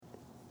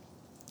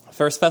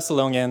1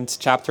 Thessalonians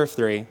chapter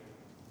 3,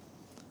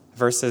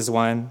 verses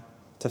 1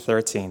 to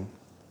 13.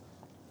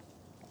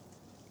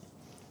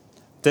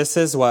 This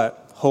is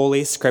what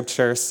Holy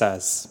Scripture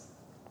says.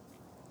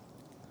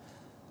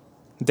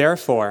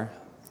 Therefore,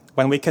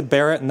 when we could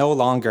bear it no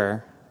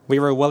longer, we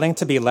were willing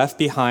to be left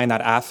behind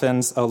at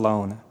Athens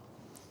alone.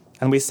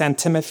 And we sent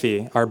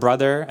Timothy, our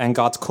brother and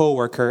God's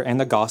co-worker in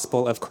the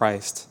gospel of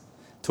Christ,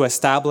 to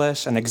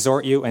establish and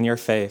exhort you in your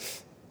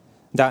faith,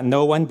 that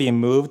no one be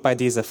moved by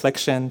these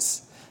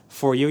afflictions,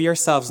 for you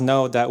yourselves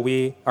know that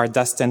we are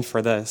destined for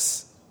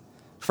this.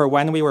 For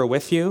when we were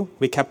with you,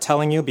 we kept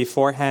telling you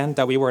beforehand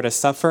that we were to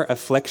suffer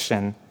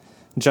affliction,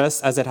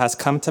 just as it has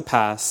come to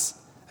pass,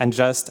 and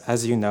just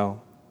as you know.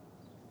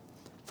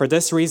 For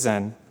this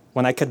reason,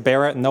 when I could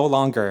bear it no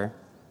longer,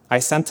 I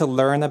sent to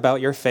learn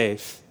about your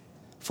faith,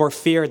 for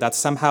fear that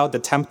somehow the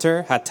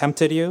tempter had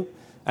tempted you,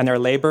 and their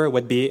labor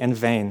would be in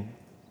vain.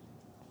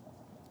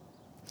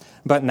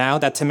 But now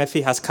that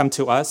Timothy has come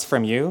to us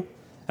from you,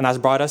 and has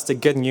brought us the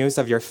good news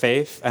of your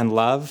faith and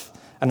love,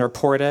 and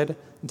reported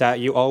that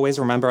you always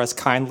remember us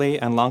kindly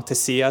and long to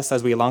see us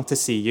as we long to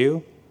see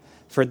you,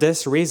 for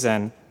this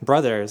reason,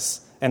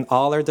 brothers, in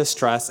all our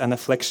distress and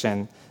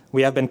affliction,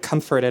 we have been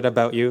comforted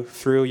about you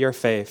through your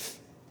faith.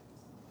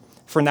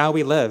 For now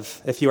we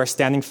live, if you are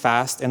standing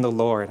fast in the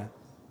Lord.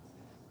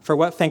 For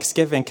what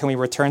thanksgiving can we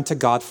return to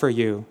God for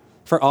you,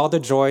 for all the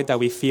joy that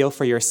we feel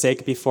for your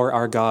sake before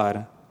our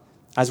God,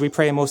 as we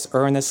pray most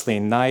earnestly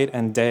night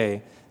and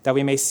day, that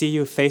we may see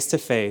you face to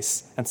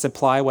face and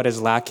supply what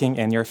is lacking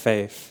in your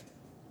faith.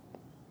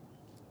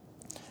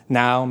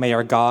 Now may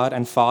our God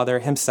and Father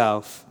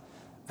himself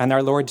and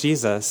our Lord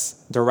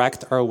Jesus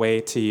direct our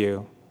way to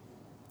you.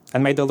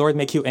 And may the Lord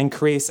make you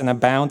increase and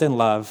abound in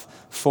love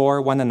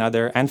for one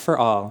another and for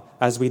all,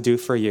 as we do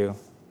for you,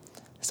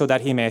 so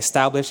that he may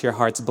establish your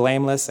hearts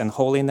blameless in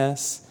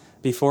holiness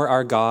before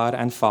our God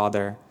and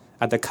Father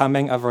at the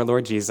coming of our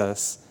Lord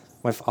Jesus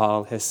with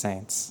all his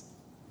saints.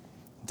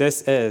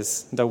 This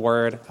is the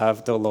word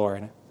of the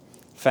Lord.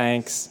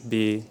 Thanks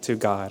be to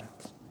God.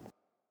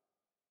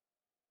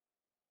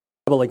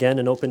 Bible again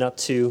and open up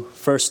to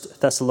 1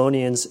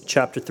 Thessalonians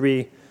chapter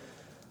 3.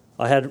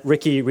 I had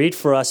Ricky read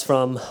for us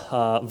from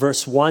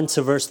verse 1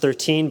 to verse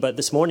 13, but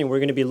this morning we're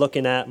going to be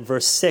looking at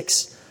verse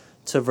 6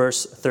 to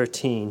verse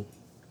 13.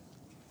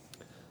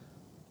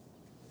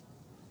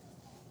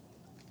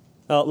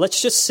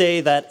 Let's just say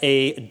that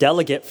a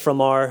delegate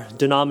from our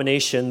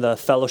denomination, the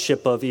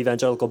Fellowship of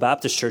Evangelical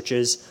Baptist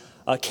Churches,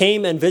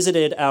 came and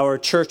visited our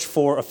church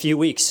for a few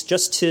weeks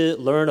just to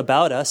learn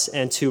about us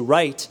and to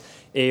write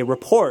a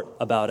report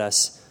about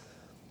us.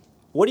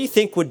 What do you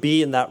think would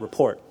be in that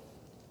report?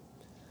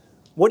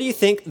 What do you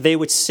think they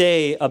would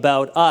say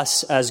about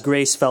us as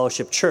Grace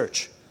Fellowship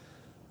Church?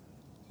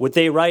 Would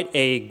they write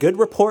a good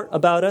report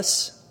about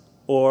us,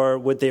 or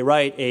would they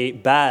write a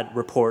bad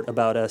report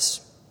about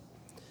us?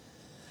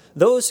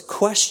 Those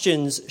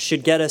questions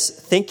should get us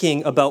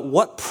thinking about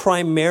what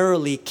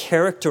primarily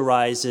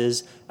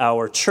characterizes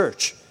our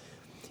church.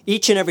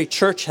 Each and every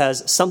church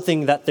has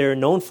something that they're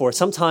known for.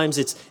 Sometimes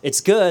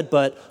it's good,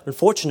 but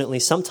unfortunately,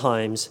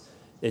 sometimes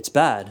it's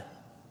bad.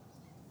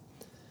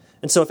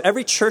 And so if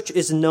every church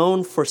is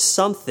known for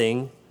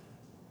something,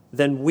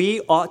 then we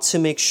ought to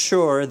make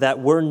sure that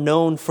we're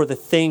known for the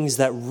things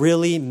that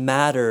really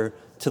matter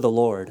to the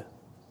Lord.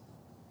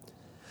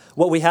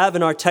 What we have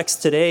in our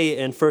text today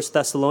in 1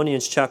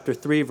 Thessalonians chapter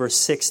 3, verse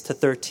 6 to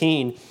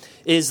 13,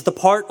 is the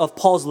part of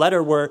Paul's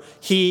letter where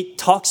he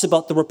talks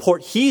about the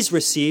report he's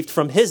received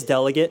from his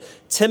delegate,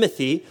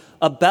 Timothy,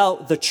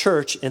 about the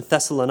church in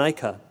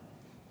Thessalonica.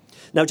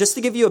 Now, just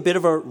to give you a bit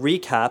of a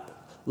recap,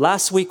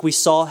 last week we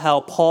saw how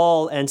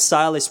Paul and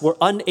Silas were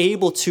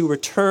unable to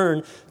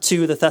return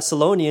to the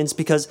Thessalonians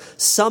because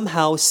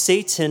somehow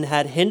Satan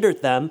had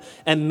hindered them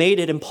and made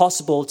it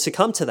impossible to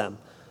come to them.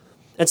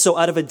 And so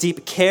out of a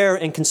deep care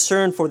and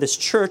concern for this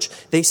church,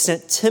 they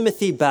sent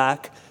Timothy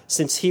back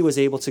since he was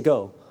able to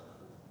go.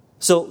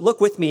 So look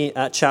with me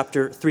at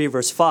chapter 3,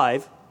 verse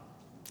 5.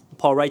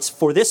 Paul writes,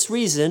 "For this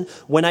reason,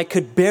 when I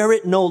could bear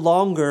it no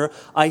longer,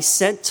 I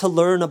sent to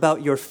learn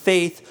about your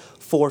faith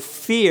for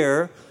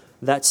fear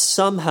that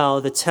somehow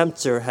the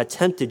tempter had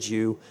tempted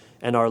you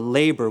and our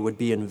labor would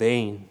be in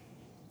vain."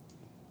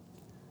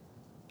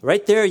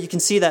 Right there, you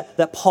can see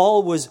that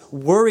Paul was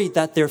worried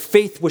that their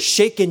faith was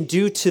shaken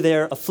due to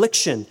their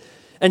affliction.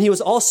 And he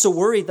was also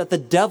worried that the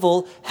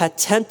devil had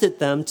tempted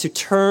them to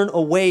turn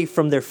away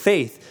from their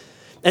faith.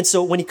 And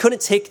so when he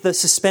couldn't take the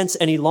suspense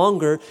any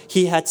longer,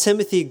 he had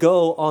Timothy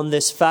go on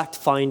this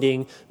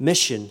fact-finding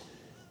mission.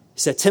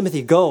 He said,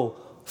 "Timothy, go,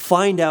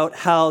 find out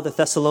how the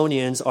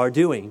Thessalonians are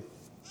doing."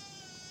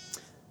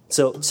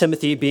 So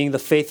Timothy, being the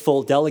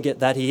faithful delegate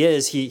that he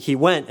is, he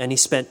went and he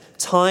spent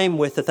time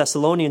with the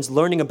Thessalonians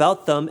learning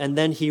about them, and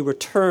then he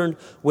returned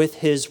with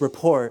his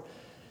report.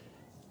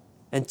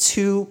 And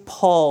to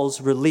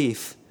Paul's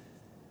relief,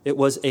 it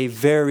was a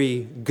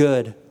very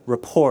good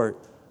report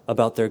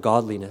about their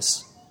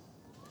godliness.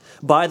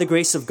 By the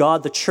grace of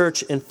God, the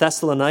church in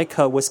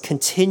Thessalonica was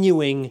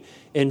continuing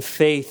in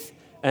faith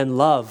and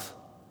love.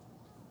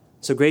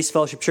 So Grace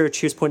Fellowship Church,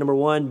 here's point number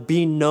 1,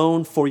 be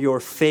known for your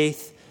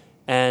faith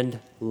and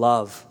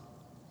love.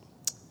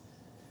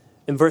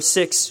 In verse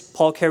 6,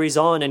 Paul carries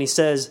on and he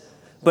says,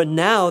 but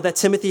now that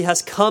Timothy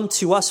has come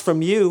to us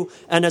from you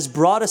and has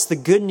brought us the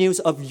good news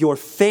of your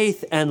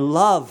faith and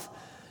love,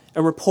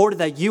 and reported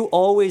that you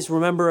always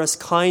remember us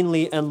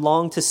kindly and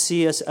long to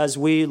see us as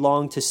we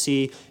long to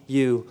see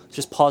you.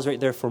 Just pause right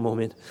there for a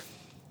moment.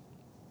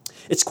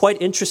 It's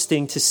quite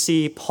interesting to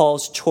see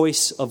Paul's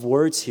choice of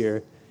words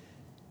here.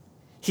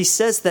 He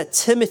says that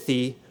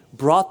Timothy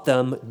brought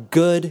them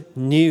good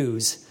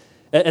news.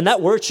 And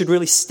that word should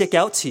really stick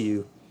out to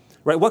you,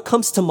 right? What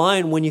comes to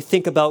mind when you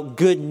think about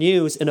good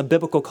news in a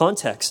biblical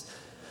context?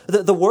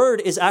 The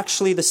word is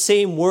actually the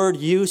same word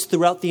used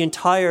throughout the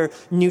entire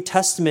New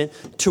Testament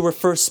to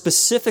refer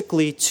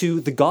specifically to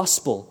the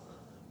gospel.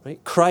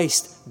 Right?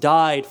 Christ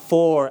died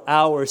for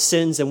our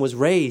sins and was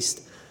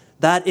raised.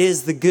 That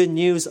is the good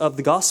news of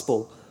the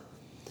gospel.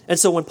 And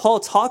so when Paul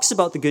talks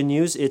about the good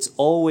news, it's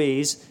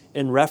always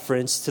in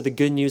reference to the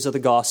good news of the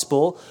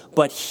gospel.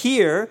 But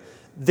here,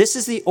 this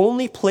is the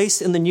only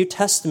place in the New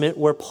Testament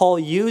where Paul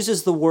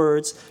uses the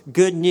words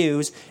good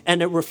news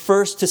and it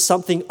refers to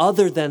something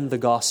other than the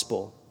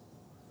gospel.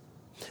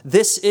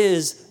 This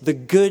is the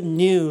good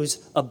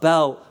news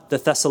about the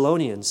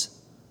Thessalonians.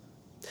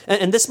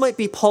 And this might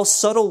be Paul's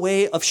subtle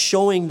way of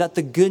showing that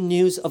the good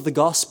news of the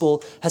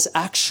gospel has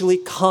actually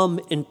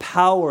come in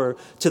power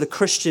to the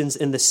Christians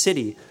in the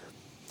city.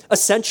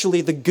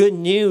 Essentially, the good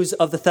news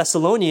of the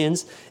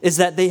Thessalonians is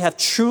that they have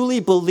truly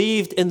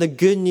believed in the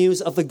good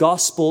news of the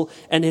gospel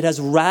and it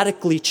has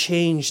radically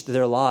changed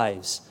their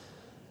lives.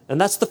 And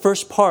that's the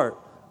first part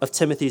of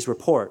Timothy's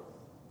report.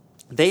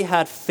 They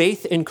had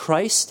faith in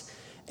Christ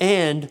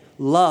and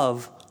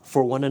love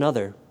for one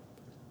another.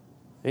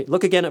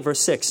 Look again at verse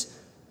 6.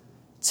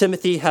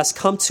 Timothy has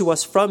come to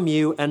us from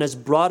you and has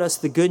brought us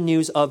the good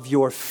news of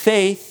your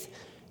faith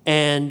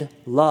and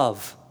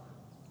love.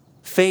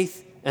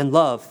 Faith and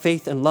love,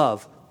 faith and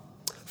love.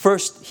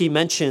 First, he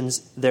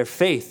mentions their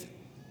faith.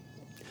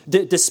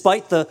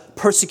 Despite the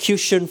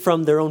persecution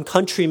from their own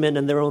countrymen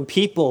and their own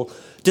people,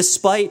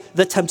 despite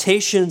the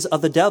temptations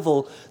of the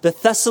devil, the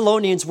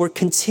Thessalonians were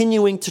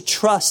continuing to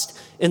trust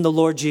in the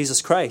Lord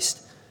Jesus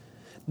Christ.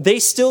 They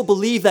still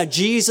believe that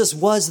Jesus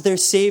was their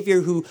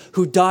Savior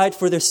who died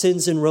for their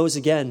sins and rose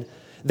again.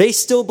 They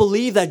still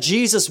believe that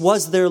Jesus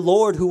was their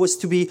Lord who was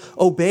to be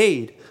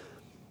obeyed.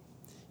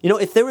 You know,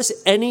 if there was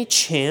any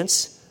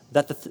chance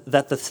that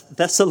the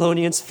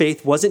Thessalonians'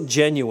 faith wasn't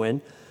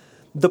genuine,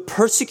 the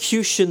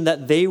persecution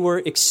that they were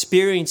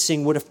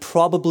experiencing would have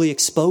probably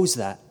exposed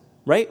that,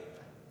 right?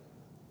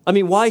 I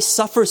mean, why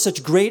suffer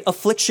such great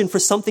affliction for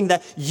something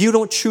that you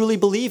don't truly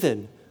believe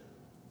in?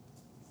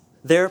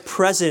 Their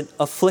present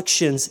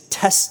afflictions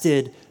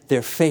tested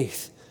their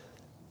faith.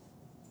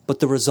 But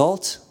the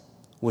result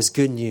was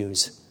good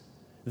news.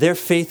 Their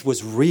faith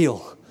was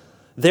real.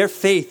 Their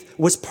faith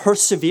was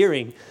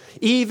persevering.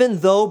 Even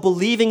though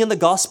believing in the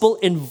gospel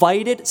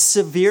invited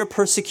severe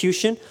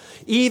persecution,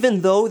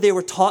 even though they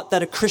were taught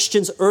that a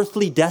Christian's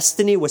earthly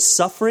destiny was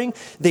suffering,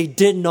 they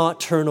did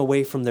not turn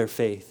away from their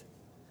faith.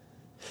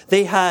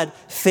 They had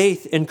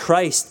faith in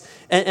Christ,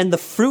 and the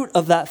fruit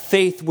of that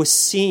faith was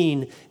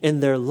seen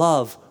in their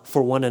love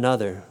for one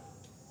another.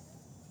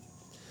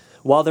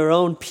 While their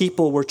own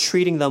people were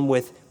treating them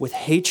with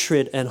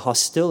hatred and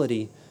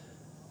hostility,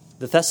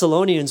 the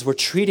Thessalonians were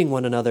treating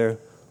one another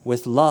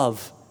with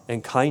love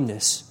and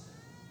kindness.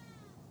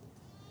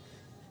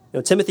 You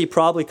know, Timothy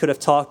probably could have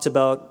talked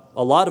about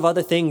a lot of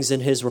other things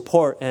in his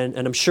report, and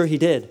I'm sure he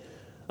did.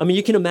 I mean,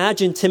 you can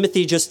imagine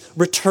Timothy just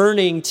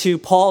returning to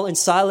Paul and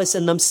Silas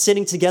and them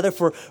sitting together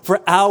for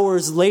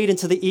hours late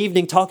into the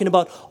evening talking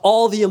about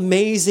all the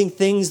amazing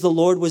things the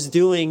Lord was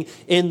doing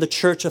in the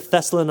church of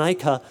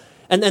Thessalonica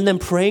and then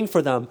praying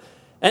for them.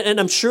 And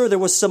I'm sure there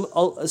was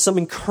some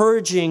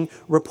encouraging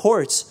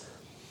reports.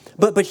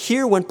 But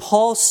here when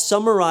Paul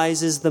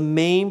summarizes the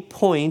main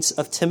points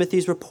of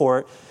Timothy's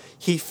report,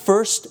 he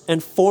first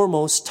and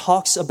foremost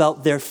talks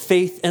about their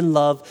faith and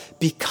love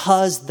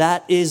because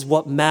that is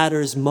what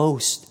matters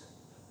most.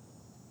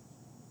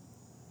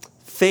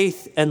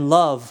 Faith and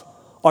love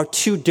are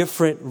two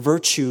different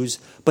virtues,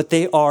 but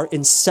they are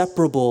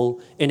inseparable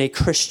in a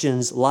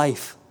Christian's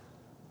life.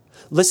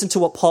 Listen to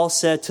what Paul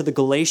said to the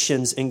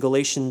Galatians in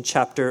Galatians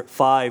chapter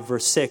 5,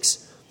 verse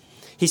 6.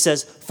 He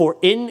says, "For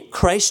in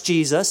Christ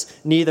Jesus,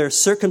 neither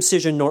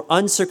circumcision nor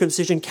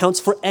uncircumcision counts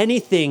for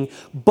anything,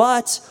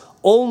 but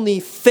only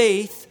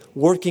faith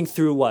working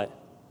through what?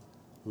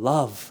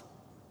 Love."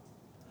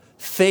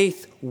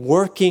 Faith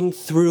working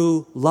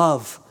through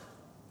love.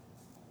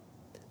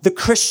 The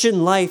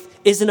Christian life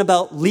isn't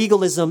about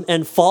legalism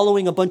and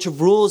following a bunch of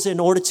rules in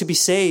order to be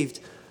saved.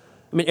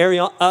 I mean,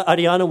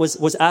 Ariana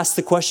was asked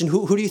the question,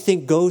 who do you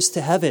think goes to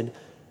heaven?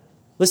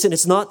 Listen,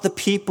 it's not the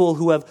people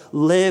who have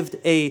lived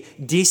a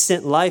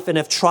decent life and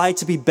have tried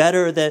to be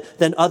better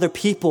than other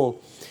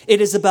people. It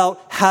is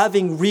about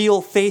having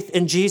real faith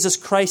in Jesus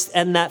Christ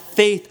and that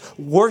faith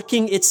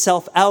working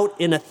itself out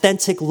in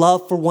authentic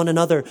love for one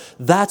another.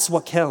 That's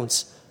what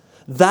counts.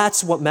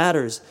 That's what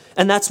matters.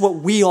 And that's what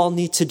we all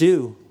need to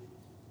do.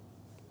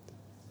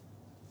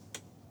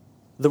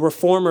 The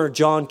reformer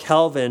John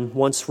Calvin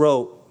once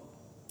wrote,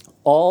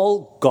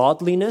 "All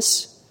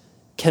godliness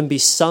can be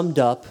summed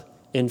up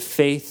in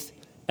faith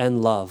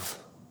and love."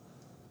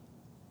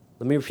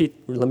 Let me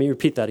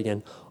repeat that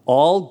again.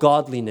 All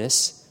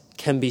godliness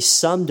can be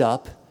summed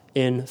up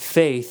in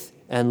faith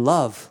and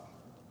love.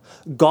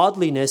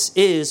 Godliness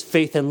is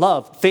faith and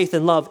love. Faith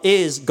and love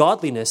is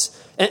godliness.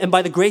 And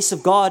by the grace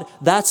of God,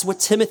 that's what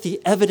Timothy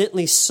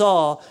evidently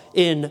saw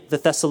in the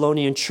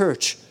Thessalonian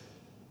church.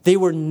 They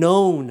were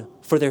known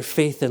for their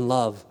faith and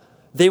love.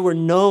 They were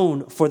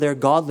known for their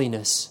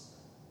godliness.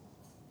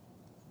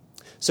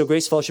 So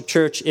Grace Fellowship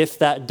Church, if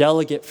that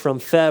delegate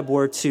from Feb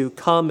were to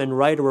come and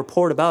write a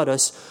report about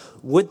us,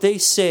 would they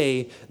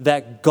say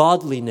that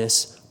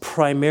godliness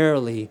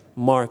primarily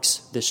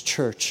marks this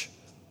church?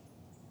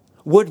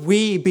 Would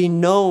we be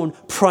known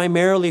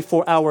primarily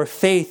for our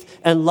faith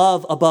and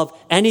love above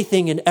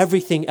anything and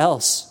everything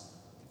else?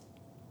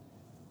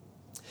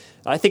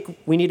 I think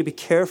we need to be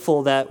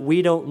careful that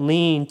we don't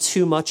lean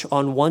too much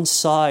on one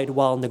side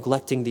while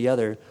neglecting the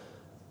other.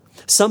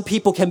 Some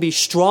people can be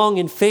strong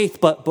in faith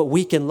but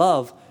weak in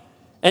love.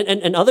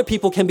 And other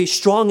people can be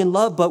strong in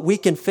love but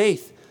weak in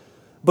faith.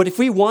 But if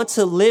we want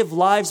to live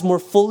lives more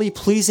fully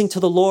pleasing to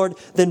the Lord,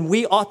 then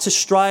we ought to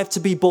strive to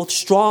be both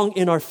strong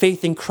in our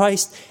faith in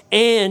Christ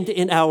and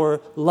in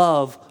our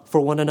love for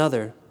one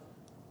another.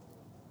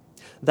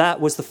 That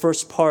was the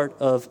first part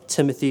of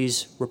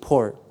Timothy's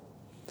report.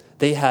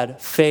 They had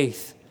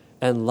faith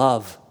and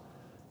love.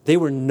 They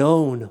were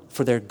known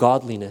for their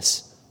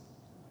godliness.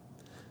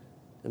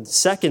 And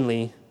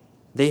secondly,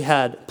 they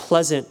had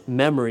pleasant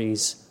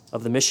memories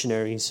of the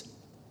missionaries.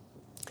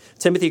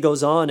 Timothy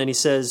goes on and he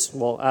says,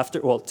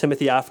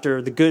 Timothy,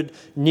 after the good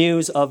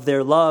news of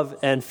their love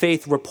and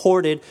faith,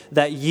 reported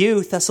that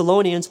you,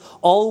 Thessalonians,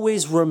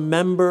 always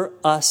remember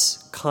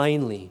us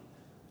kindly.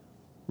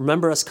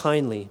 Remember us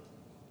kindly.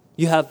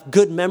 You have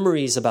good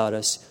memories about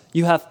us.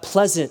 You have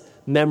pleasant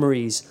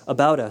memories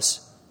about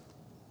us.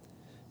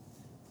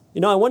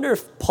 I wonder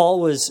if Paul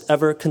was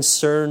ever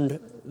concerned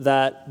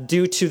that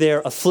due to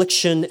their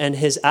affliction and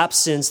his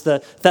absence,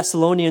 the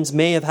Thessalonians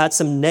may have had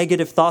some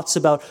negative thoughts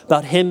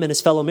about him and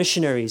his fellow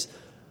missionaries.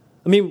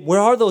 I mean, where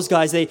are those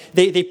guys?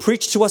 They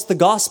preach to us the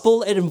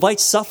gospel, it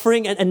invites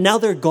suffering, and now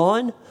they're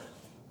gone?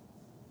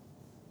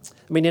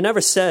 I mean, he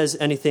never says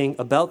anything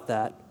about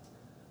that.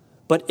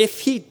 But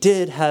if he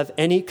did have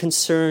any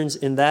concerns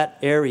in that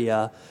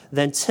area,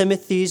 then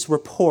Timothy's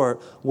report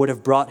would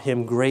have brought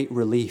him great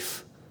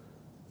relief.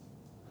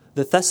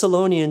 The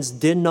Thessalonians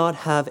did not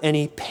have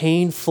any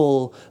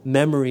painful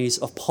memories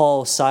of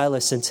Paul,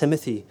 Silas, and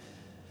Timothy.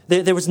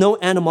 There was no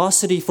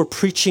animosity for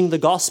preaching the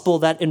gospel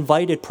that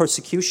invited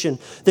persecution.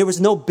 There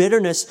was no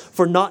bitterness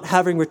for not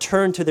having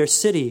returned to their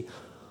city.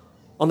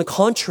 On the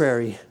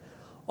contrary,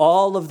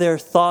 all of their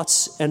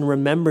thoughts and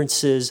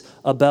remembrances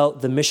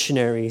about the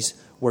missionaries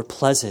were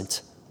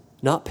pleasant,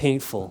 not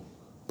painful,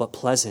 but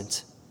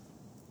pleasant.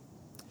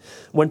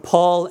 When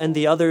Paul and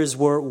the others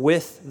were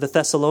with the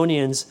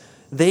Thessalonians,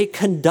 they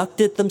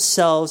conducted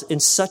themselves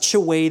in such a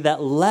way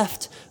that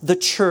left the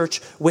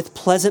church with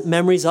pleasant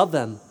memories of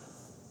them.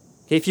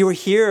 If you were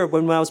here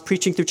when I was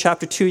preaching through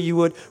chapter 2, you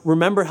would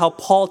remember how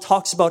Paul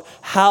talks about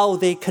how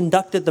they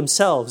conducted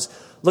themselves.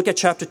 Look at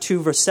chapter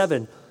 2, verse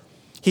 7.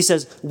 He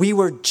says, "We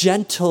were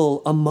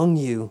gentle among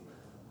you,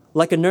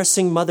 like a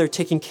nursing mother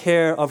taking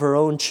care of her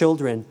own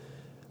children."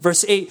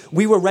 Verse 8,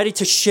 "We were ready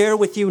to share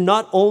with you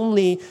not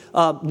only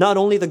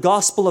the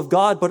gospel of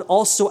God, but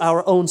also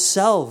our own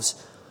selves."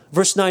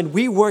 Verse 9,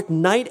 "We worked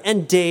night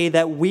and day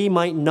that we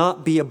might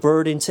not be a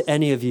burden to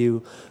any of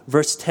you."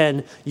 Verse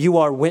 10, "You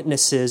are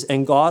witnesses,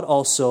 and God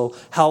also,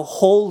 how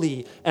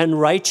holy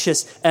and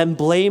righteous and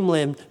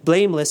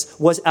blameless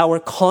was our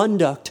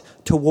conduct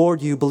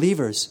toward you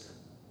believers."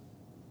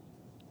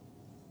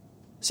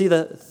 See,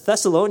 the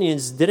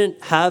Thessalonians didn't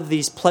have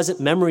these pleasant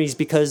memories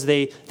because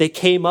they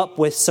came up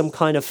with some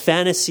kind of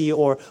fantasy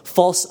or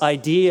false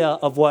idea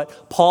of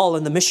what Paul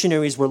and the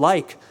missionaries were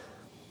like.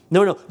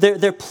 No,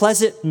 their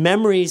pleasant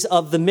memories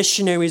of the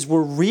missionaries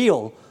were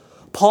real.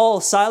 Paul,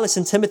 Silas,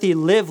 and Timothy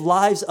lived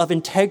lives of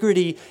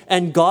integrity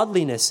and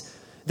godliness.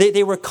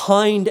 They were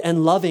kind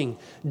and loving,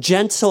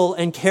 gentle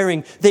and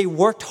caring. They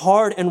worked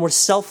hard and were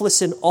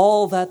selfless in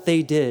all that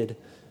they did.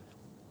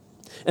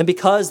 And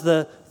because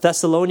the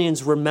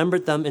Thessalonians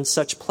remembered them in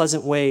such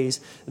pleasant ways,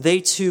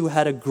 they too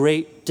had a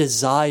great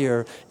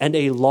desire and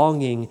a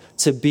longing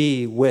to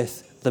be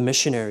with the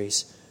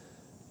missionaries,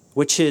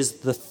 which is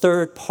the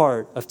third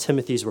part of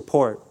Timothy's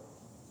report.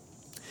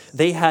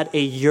 They had a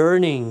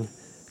yearning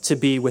to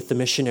be with the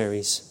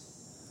missionaries.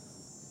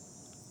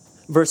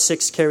 Verse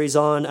 6 carries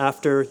on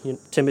after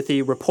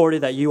Timothy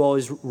reported that you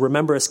always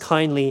remember us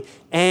kindly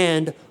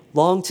and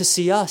long to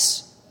see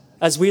us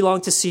as we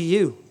long to see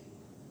you.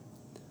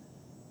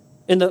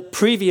 In the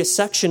previous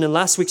section in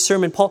last week's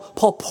sermon,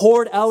 Paul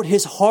poured out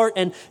his heart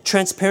and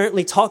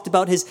transparently talked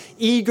about his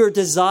eager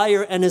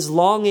desire and his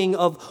longing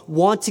of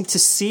wanting to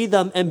see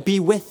them and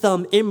be with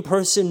them in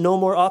person, no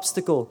more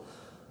obstacle.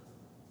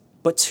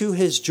 But to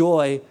his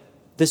joy,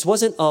 this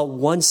wasn't a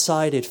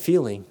one-sided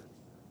feeling.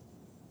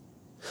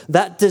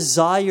 That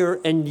desire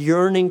and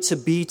yearning to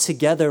be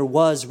together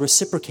was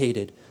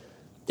reciprocated.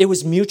 It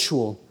was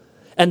mutual.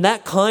 And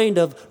that kind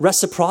of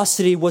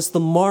reciprocity was the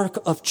mark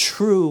of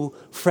true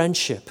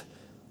friendship.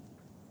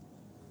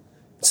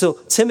 So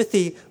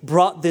Timothy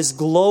brought this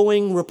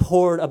glowing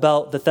report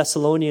about the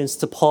Thessalonians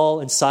to Paul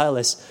and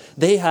Silas.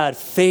 They had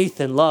faith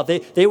and love.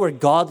 They were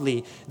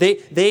godly.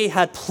 They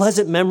had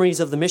pleasant memories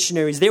of the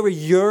missionaries. They were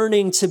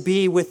yearning to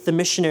be with the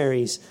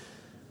missionaries.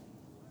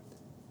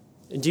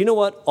 And do you know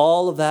what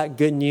all of that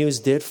good news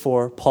did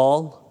for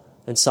Paul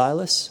and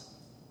Silas?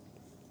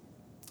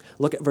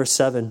 Look at verse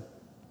 7.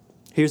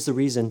 Here's the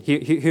reason.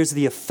 Here's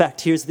the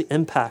effect. Here's the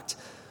impact.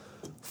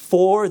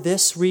 For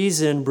this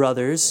reason,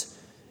 brothers,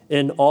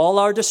 in all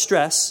our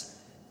distress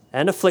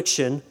and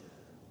affliction,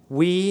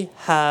 we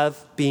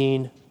have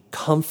been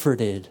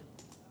comforted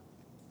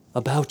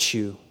about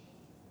you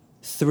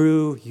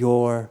through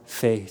your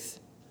faith.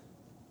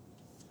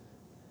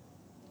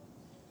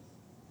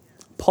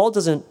 Paul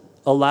doesn't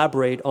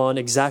elaborate on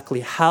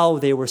exactly how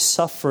they were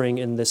suffering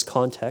in this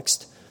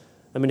context.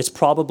 I mean, it's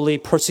probably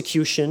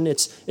persecution.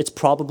 It's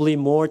probably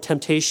more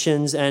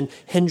temptations and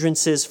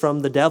hindrances from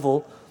the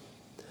devil.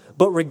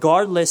 But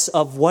regardless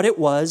of what it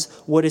was,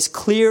 what is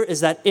clear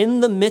is that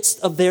in the midst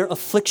of their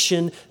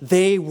affliction,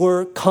 they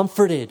were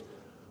comforted.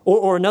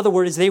 Or in other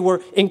words, they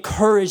were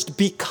encouraged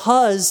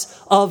because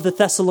of the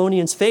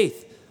Thessalonians'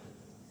 faith.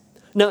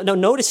 Now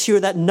notice here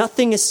that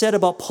nothing is said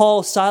about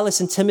Paul, Silas,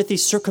 and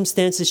Timothy's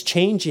circumstances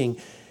changing.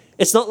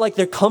 It's not like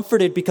they're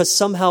comforted because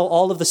somehow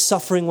all of the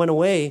suffering went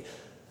away.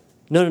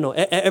 No.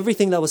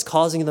 Everything that was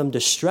causing them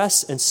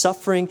distress and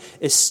suffering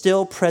is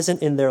still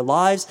present in their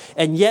lives.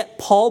 And yet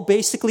Paul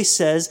basically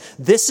says,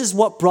 this is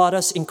what brought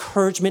us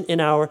encouragement in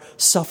our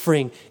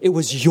suffering. It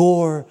was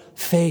your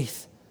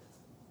faith.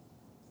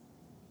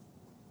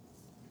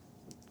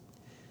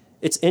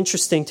 It's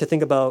interesting to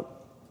think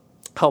about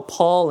how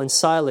Paul and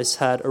Silas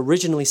had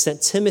originally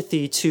sent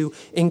Timothy to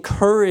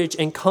encourage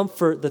and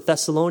comfort the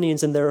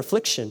Thessalonians in their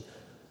affliction.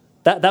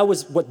 That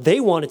was what they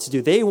wanted to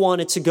do. They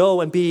wanted to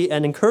go and be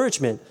an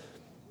encouragement.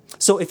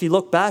 So if you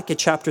look back at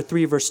chapter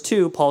 3, verse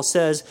 2, Paul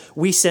says,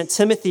 we sent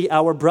Timothy,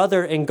 our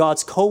brother and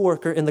God's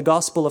co-worker in the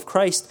gospel of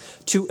Christ,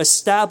 to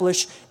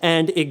establish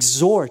and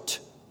exhort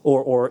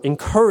or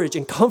encourage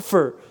and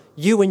comfort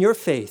you in your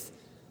faith.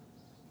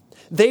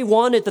 They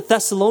wanted the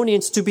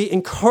Thessalonians to be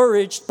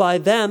encouraged by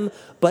them,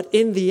 but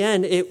in the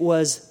end, it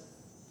was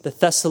the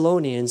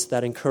Thessalonians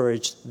that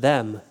encouraged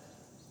them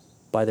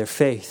by their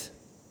faith.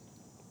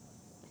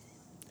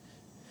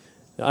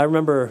 I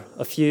remember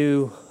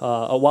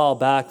a while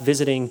back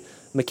visiting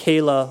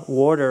Michaela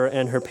Warder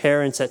and her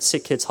parents at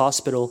Sick Kids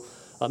Hospital.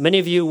 Many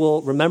of you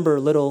will remember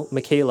little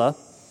Michaela.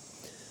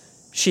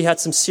 She had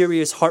some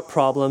serious heart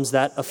problems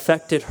that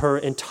affected her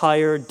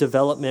entire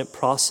development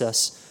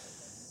process.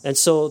 And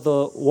so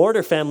the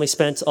Warder family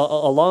spent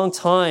a long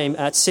time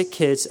at Sick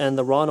Kids and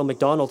the Ronald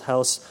McDonald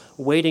House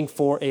waiting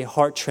for a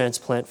heart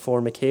transplant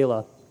for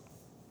Michaela.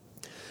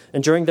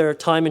 And during their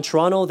time in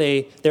Toronto,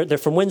 they're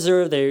from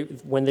Windsor.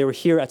 When they were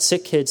here at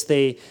Sick Kids,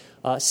 they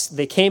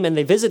came and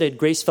they visited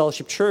Grace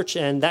Fellowship Church,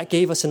 and that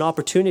gave us an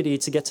opportunity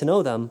to get to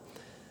know them.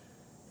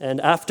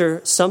 And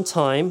after some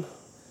time,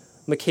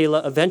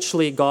 Michaela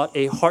eventually got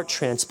a heart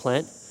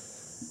transplant,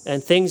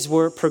 and things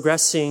were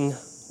progressing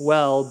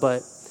well,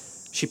 but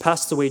she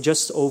passed away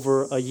just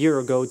over a year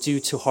ago due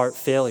to heart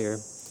failure.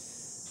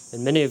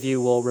 And many of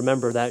you will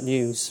remember that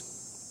news.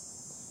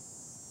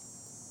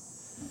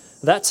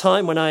 That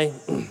time when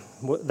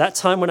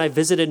I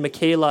visited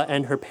Michaela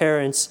and her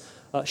parents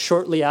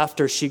shortly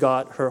after she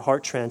got her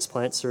heart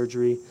transplant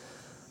surgery,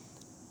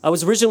 I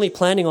was originally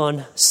planning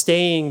on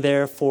staying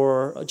there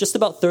for just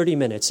about 30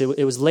 minutes.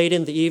 It was late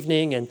in the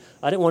evening, and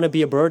I didn't want to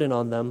be a burden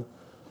on them.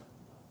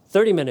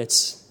 30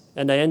 minutes,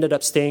 and I ended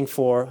up staying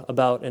for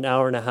about an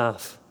hour and a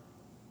half.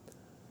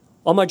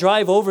 On my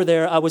drive over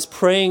there, I was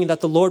praying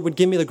that the Lord would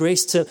give me the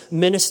grace to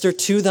minister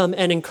to them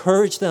and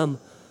encourage them.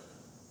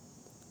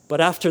 But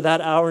after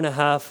that hour and a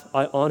half,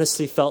 I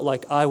honestly felt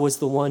like I was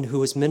the one who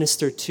was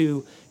ministered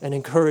to and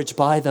encouraged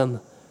by them.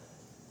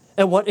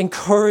 And what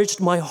encouraged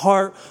my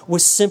heart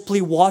was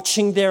simply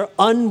watching their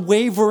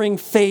unwavering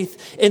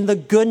faith in the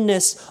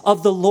goodness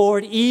of the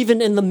Lord, even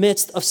in the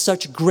midst of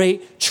such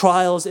great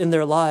trials in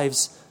their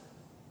lives.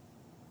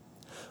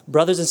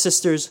 Brothers and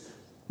sisters,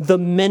 the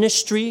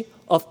ministry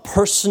of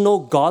personal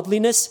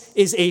godliness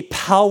is a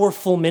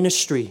powerful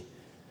ministry.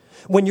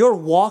 When you're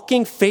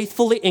walking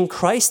faithfully in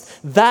Christ,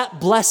 that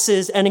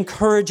blesses and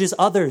encourages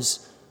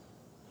others.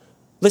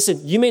 Listen,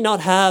 you may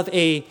not have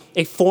a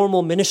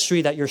formal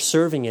ministry that you're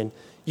serving in.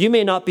 You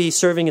may not be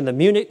serving in the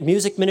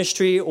music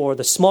ministry or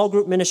the small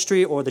group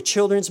ministry or the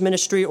children's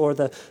ministry or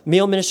the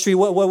meal ministry,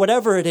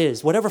 whatever it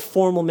is, whatever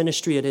formal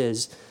ministry it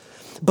is.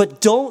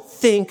 But don't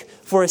think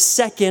for a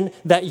second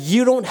that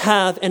you don't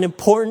have an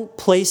important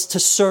place to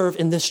serve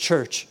in this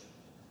church.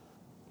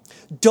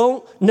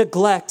 Don't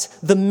neglect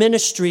the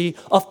ministry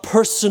of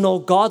personal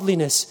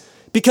godliness,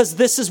 because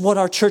this is what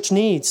our church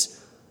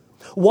needs.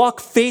 Walk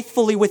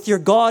faithfully with your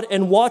God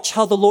and watch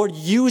how the Lord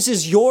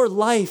uses your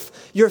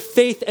life, your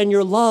faith, and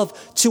your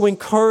love to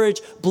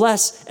encourage,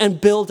 bless,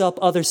 and build up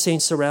other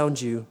saints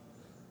around you.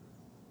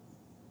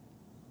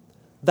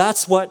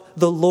 That's what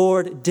the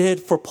Lord did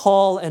for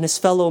Paul and his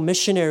fellow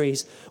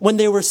missionaries. When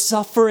they were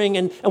suffering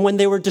and when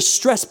they were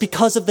distressed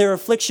because of their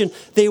affliction,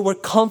 they were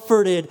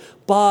comforted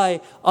by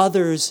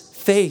others'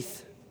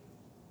 faith.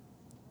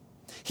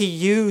 He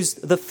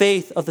used the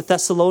faith of the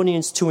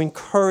Thessalonians to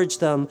encourage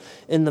them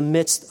in the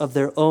midst of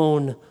their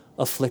own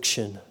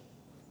affliction.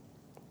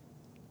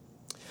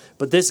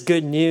 But this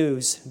good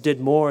news did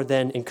more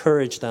than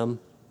encourage them.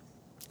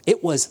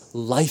 It was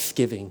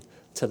life-giving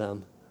to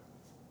them.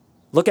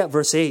 Look at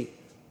verse 8.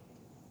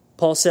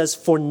 Paul says,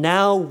 "For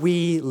now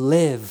we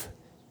live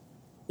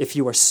if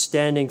you are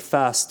standing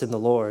fast in the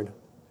Lord."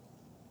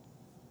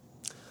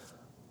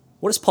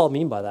 What does Paul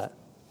mean by that?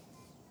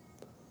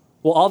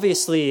 Well,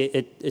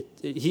 obviously,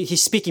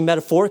 he's speaking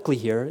metaphorically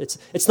here.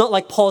 It's not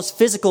like Paul's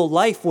physical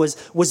life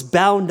was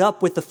bound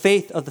up with the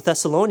faith of the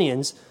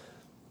Thessalonians.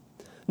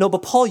 No,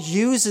 but Paul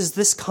uses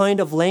this kind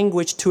of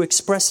language to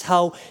express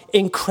how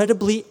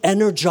incredibly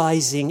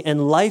energizing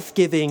and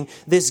life-giving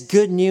this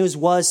good news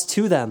was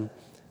to them.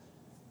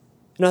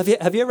 You know,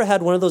 have you ever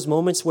had one of those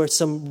moments where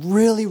some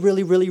really,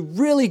 really, really,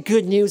 really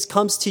good news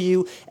comes to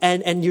you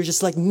and you're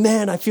just like,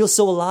 man, I feel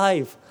so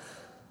alive?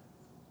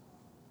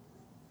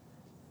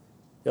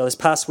 You know, this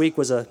past week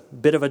was a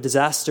bit of a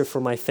disaster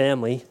for my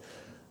family.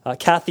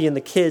 Kathy and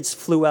the kids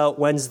flew out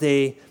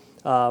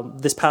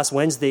this past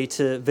Wednesday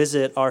to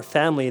visit our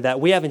family that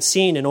we haven't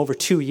seen in over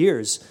 2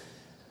 years.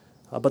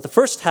 But the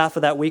first half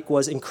of that week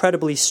was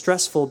incredibly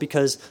stressful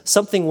because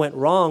something went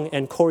wrong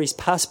and Corey's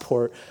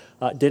passport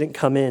didn't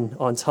come in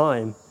on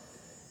time.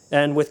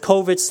 And with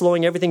COVID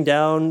slowing everything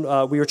down,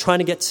 we were trying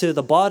to get to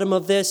the bottom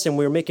of this and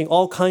we were making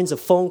all kinds of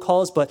phone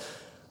calls, but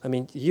I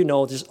mean, you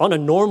know, just on a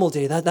normal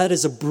day, that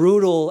is a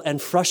brutal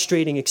and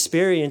frustrating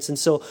experience. And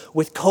so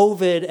with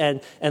COVID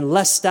and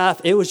less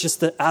staff, it was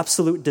just an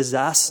absolute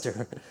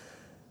disaster.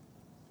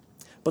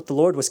 But the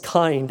Lord was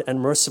kind and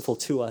merciful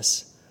to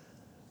us.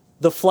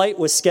 The flight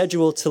was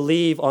scheduled to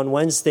leave on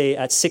Wednesday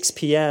at 6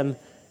 p.m.,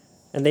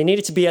 and they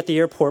needed to be at the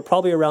airport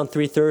probably around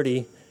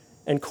 3:30,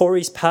 and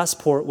Corey's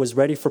passport was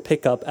ready for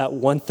pickup at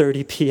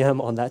 1:30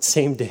 p.m. on that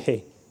same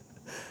day.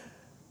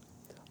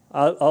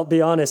 I'll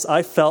be honest,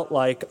 I felt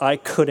like I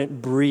couldn't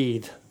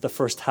breathe the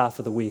first half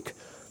of the week.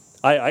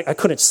 I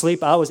couldn't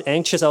sleep. I was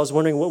anxious. I was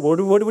wondering, what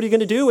are you going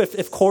to do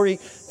if Corey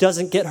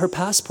doesn't get her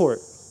passport?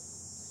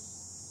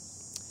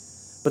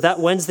 But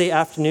that Wednesday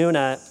afternoon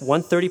at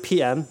 1:30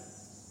 p.m.,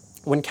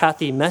 when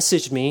Kathy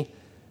messaged me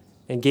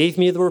and gave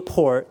me the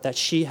report that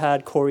she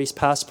had Corey's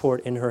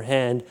passport in her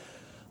hand,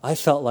 I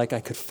felt like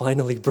I could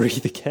finally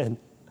breathe again.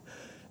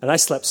 And I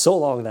slept so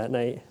long that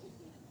night.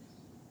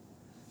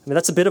 I mean,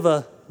 that's a bit of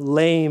a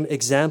lame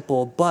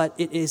example, but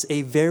it is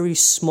a very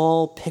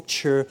small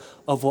picture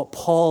of what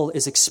Paul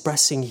is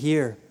expressing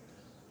here.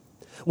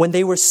 When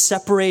they were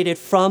separated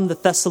from the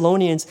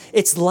Thessalonians,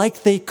 it's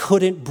like they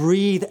couldn't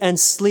breathe and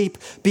sleep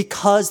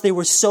because they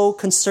were so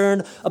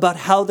concerned about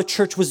how the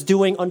church was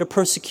doing under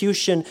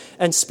persecution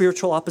and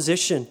spiritual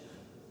opposition.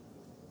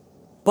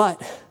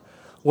 But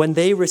when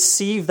they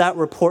received that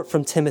report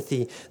from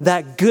Timothy,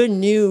 that good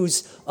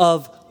news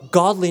of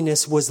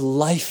godliness was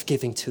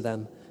life-giving to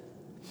them.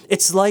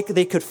 It's like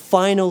they could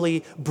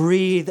finally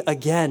breathe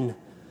again.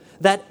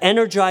 That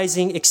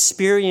energizing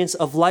experience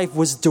of life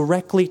was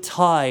directly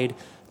tied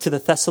to the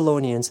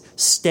Thessalonians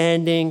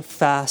standing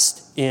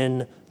fast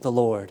in the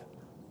Lord.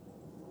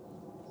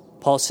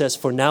 Paul says,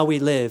 "For now we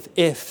live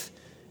if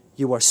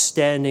you are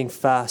standing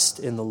fast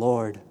in the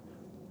Lord."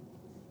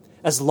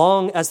 As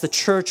long as the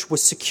church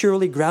was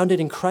securely grounded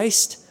in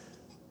Christ,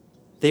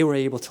 they were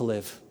able to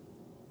live.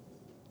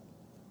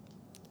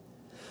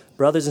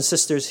 Brothers and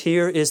sisters,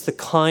 here is the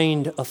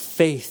kind of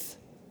faith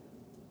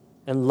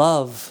and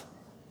love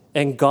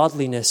and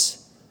godliness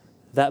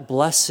that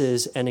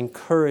blesses and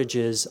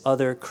encourages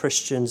other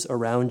Christians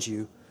around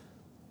you.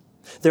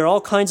 There are all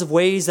kinds of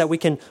ways that we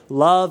can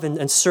love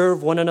and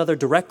serve one another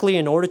directly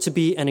in order to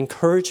be an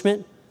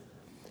encouragement.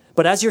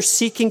 But as you're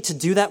seeking to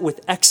do that with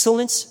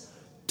excellence,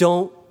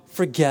 don't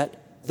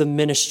forget the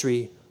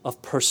ministry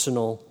of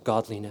personal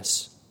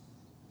godliness.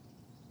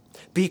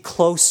 Be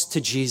close to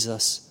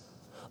Jesus.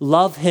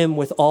 Love him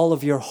with all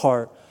of your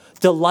heart.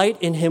 Delight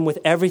in him with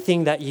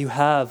everything that you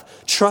have.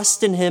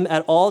 Trust in him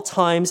at all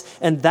times,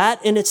 and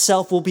that in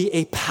itself will be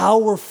a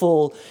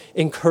powerful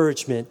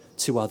encouragement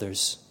to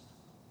others.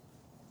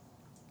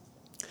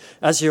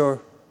 As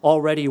you're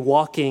already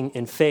walking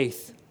in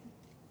faith,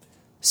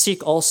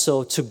 seek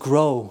also to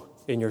grow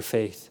in your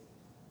faith.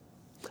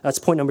 That's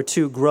point number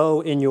 2,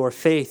 grow in your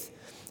faith.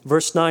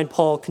 Verse 9,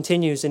 Paul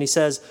continues and he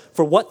says,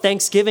 "For what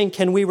thanksgiving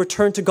can we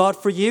return to God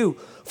for you,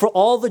 for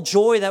all the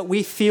joy that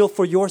we feel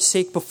for your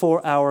sake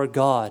before our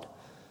God?"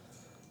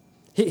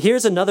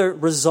 Here's another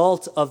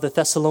result of the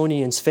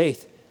Thessalonians'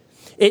 faith.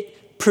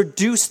 It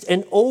produced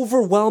an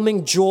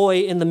overwhelming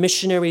joy in the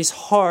missionaries'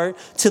 heart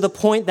to the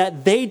point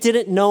that they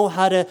didn't know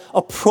how to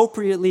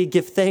appropriately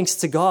give thanks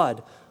to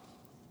God.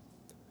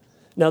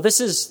 Now,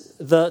 this is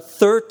the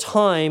third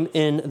time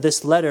in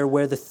this letter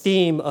where the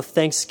theme of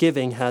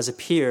thanksgiving has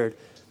appeared.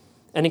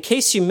 And in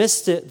case you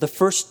missed it the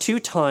first two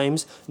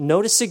times,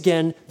 notice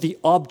again the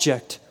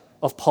object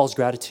of Paul's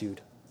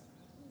gratitude.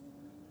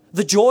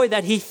 The joy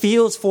that he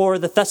feels for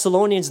the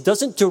Thessalonians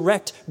doesn't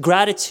direct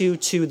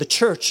gratitude to the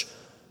church,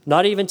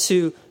 not even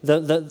to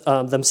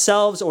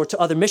themselves or to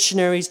other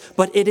missionaries,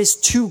 but it is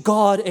to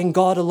God and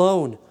God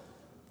alone.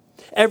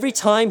 Every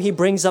time he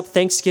brings up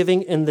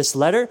thanksgiving in this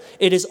letter,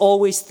 it is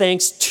always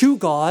thanks to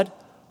God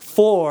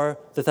for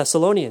the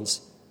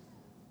Thessalonians.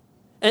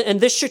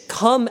 And this should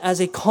come as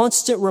a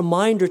constant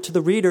reminder to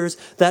the readers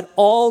that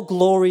all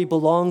glory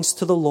belongs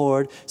to the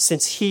Lord,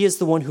 since he is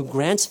the one who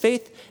grants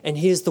faith and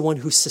he is the one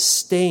who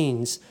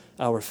sustains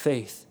our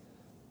faith.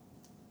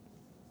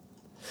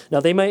 Now,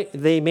 they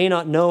may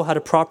not know how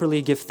to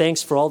properly give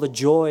thanks for all the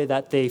joy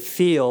that they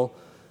feel,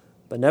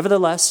 but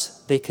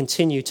nevertheless, they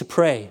continue to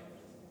pray.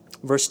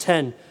 Verse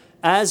 10,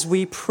 as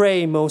we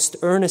pray most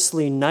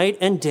earnestly night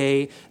and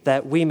day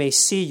that we may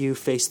see you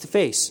face to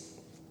face.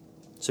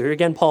 So here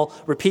again, Paul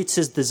repeats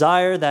his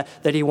desire that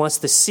he wants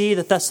to see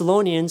the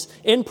Thessalonians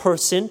in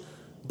person,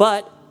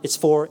 but it's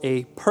for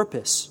a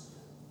purpose.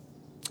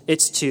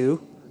 It's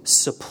to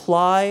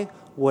supply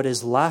what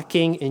is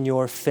lacking in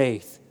your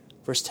faith.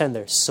 Verse 10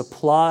 there,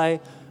 supply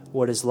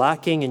what is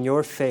lacking in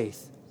your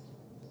faith.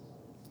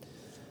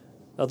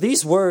 Now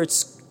these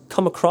words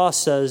come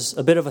across as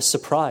a bit of a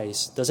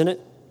surprise, doesn't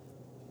it?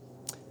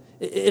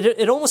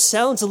 It almost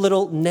sounds a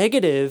little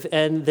negative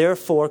and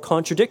therefore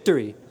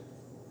contradictory.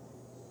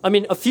 I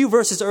mean, a few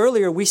verses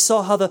earlier, we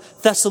saw how the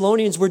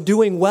Thessalonians were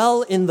doing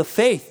well in the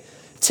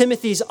faith.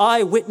 Timothy's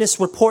eyewitness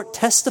report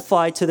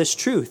testified to this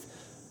truth.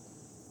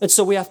 And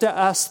so we have to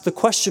ask the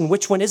question,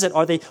 which one is it?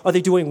 Are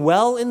they doing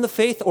well in the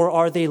faith or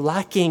are they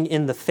lacking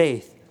in the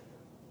faith?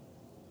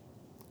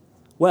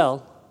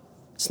 Well,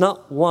 it's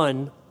not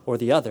one or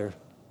the other.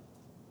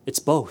 It's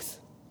both.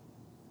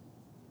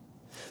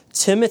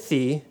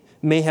 Timothy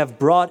may have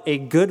brought a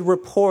good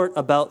report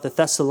about the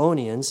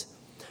Thessalonians,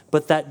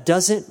 but that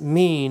doesn't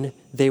mean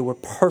they were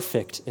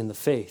perfect in the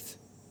faith.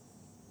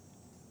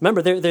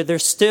 Remember, they're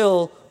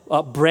still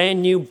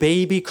brand new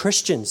baby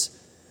Christians.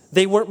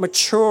 They weren't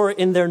mature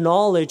in their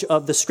knowledge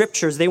of the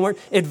scriptures. They weren't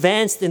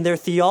advanced in their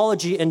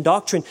theology and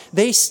doctrine.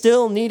 They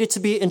still needed to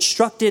be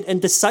instructed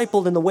and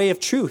discipled in the way of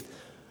truth.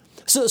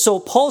 So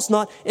Paul's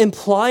not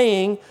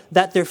implying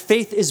that their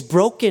faith is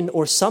broken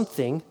or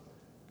something.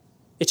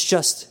 It's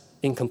just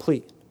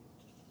incomplete.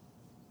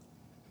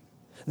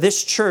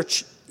 This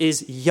church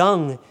is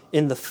young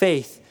in the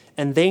faith,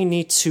 and they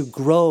need to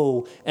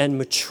grow and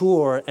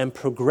mature and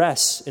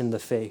progress in the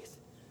faith.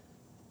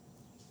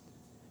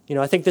 You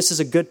know, I think this is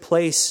a good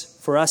place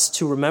for us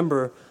to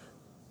remember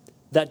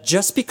that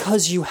just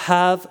because you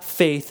have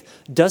faith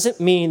doesn't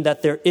mean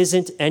that there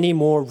isn't any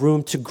more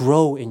room to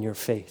grow in your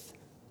faith.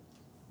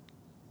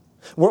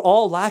 We're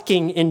all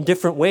lacking in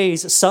different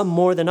ways, some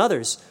more than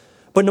others.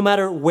 But no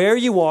matter where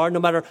you are, no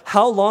matter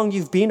how long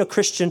you've been a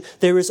Christian,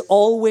 there is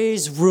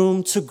always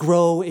room to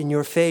grow in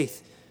your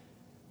faith.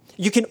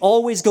 You can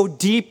always go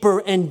deeper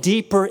and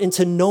deeper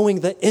into knowing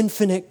the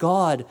infinite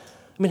God.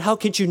 I mean, how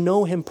could you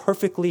know him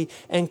perfectly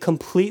and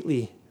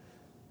completely?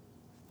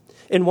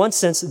 In one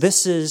sense,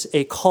 this is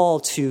a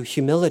call to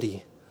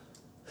humility.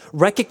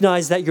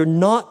 Recognize that you're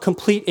not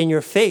complete in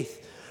your faith.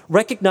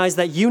 Recognize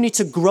that you need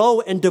to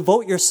grow and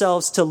devote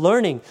yourselves to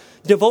learning.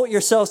 Devote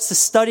yourselves to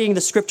studying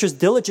the scriptures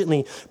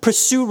diligently.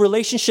 Pursue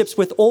relationships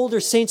with older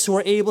saints who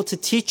are able to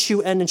teach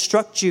you and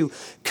instruct you.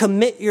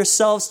 Commit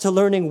yourselves to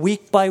learning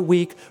week by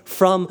week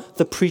from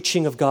the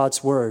preaching of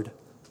God's word.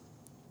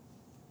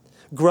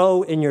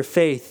 Grow in your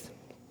faith.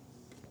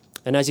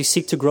 And as you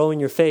seek to grow in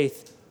your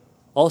faith,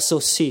 also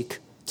seek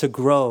to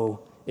grow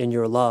in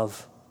your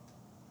love.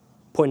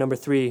 Point number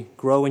 3,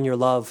 grow in your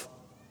love.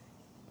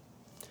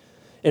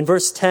 In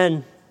verse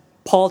 10,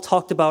 Paul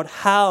talked about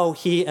how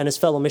he and his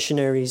fellow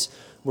missionaries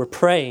were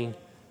praying.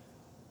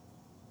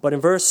 But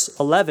in verse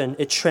 11,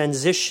 it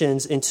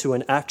transitions into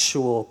an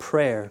actual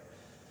prayer.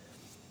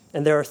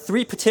 And there are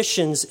 3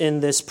 petitions in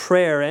this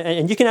prayer,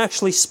 and you can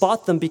actually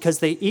spot them because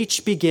they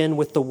each begin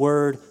with the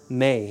word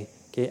may,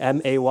 okay,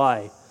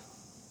 M-A-Y.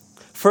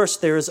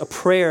 First, there is a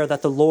prayer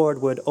that the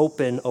Lord would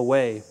open a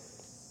way.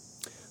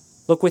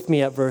 Look with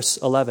me at verse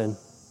 11.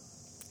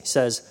 He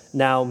says,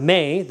 now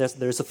may,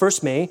 there's the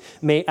first may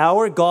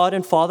our God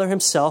and Father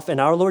himself and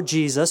our Lord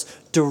Jesus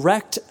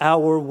direct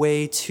our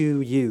way to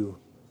you.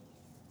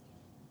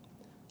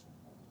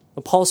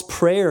 Now, Paul's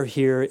prayer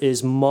here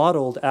is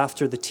modeled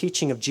after the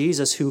teaching of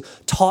Jesus, who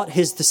taught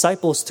his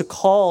disciples to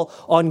call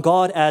on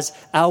God as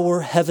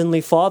our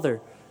heavenly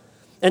Father.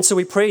 And so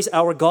he prays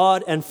our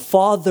God and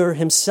Father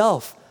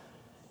himself.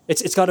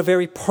 It's got a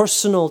very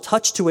personal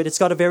touch to it. It's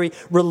got a very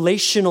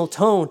relational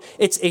tone.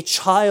 It's a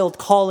child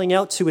calling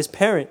out to his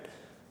parent.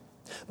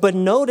 But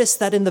notice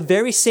that in the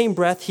very same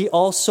breath, he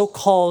also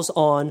calls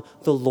on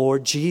the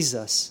Lord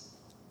Jesus.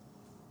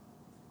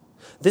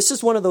 This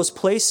is one of those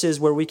places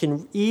where we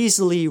can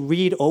easily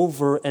read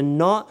over and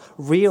not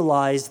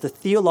realize the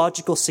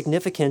theological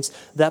significance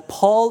that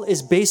Paul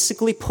is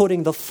basically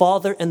putting the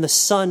Father and the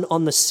Son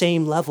on the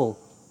same level.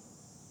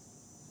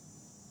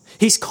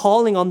 He's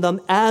calling on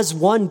them as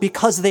one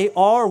because they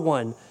are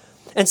one.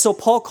 And so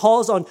Paul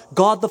calls on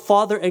God the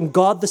Father and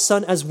God the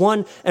Son as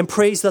one and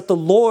prays that the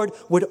Lord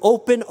would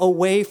open a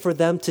way for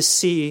them to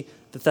see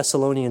the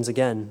Thessalonians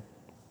again.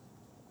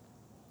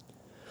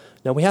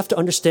 Now we have to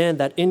understand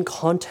that in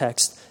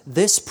context,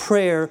 this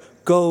prayer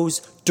goes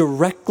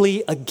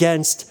directly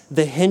against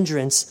the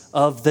hindrance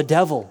of the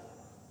devil.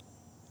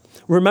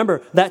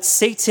 Remember that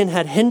Satan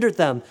had hindered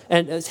them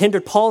and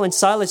hindered Paul and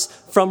Silas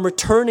from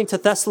returning to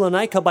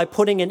Thessalonica by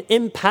putting an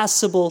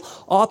impassable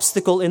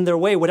obstacle in their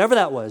way, whatever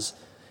that was.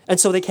 And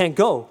so they can't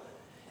go.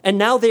 And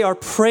now they are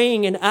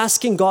praying and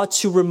asking God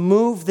to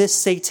remove this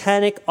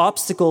satanic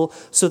obstacle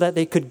so that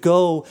they could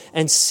go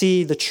and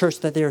see the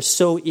church that they are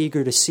so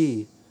eager to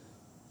see.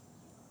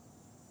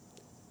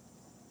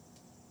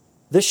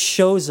 This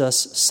shows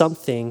us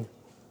something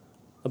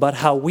about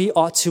how we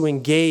ought to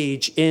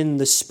engage in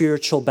the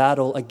spiritual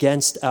battle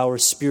against our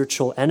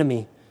spiritual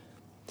enemy.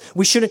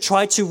 We shouldn't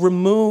try to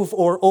remove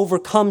or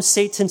overcome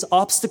Satan's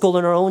obstacle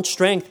in our own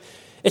strength.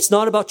 It's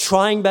not about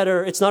trying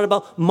better. It's not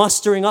about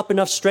mustering up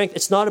enough strength.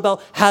 It's not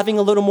about having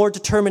a little more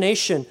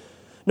determination.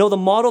 No, the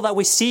model that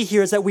we see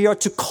here is that we are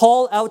to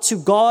call out to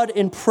God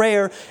in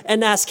prayer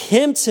and ask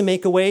Him to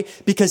make a way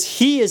because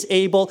He is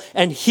able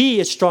and He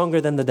is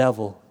stronger than the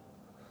devil.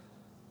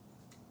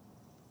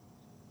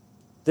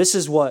 This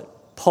is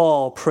what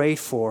Paul prayed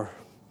for.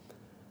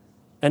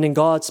 And in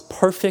God's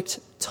perfect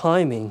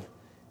timing,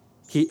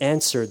 He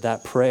answered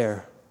that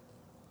prayer.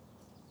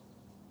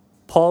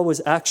 Paul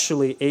was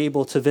actually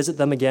able to visit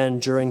them again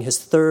during his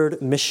third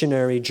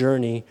missionary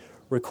journey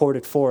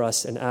recorded for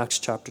us in Acts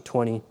chapter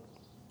 20.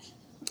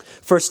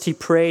 First, he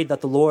prayed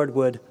that the Lord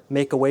would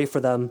make a way for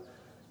them.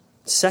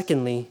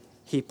 Secondly,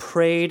 he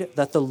prayed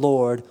that the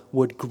Lord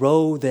would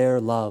grow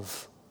their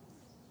love.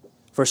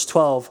 Verse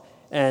 12,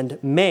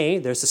 and may,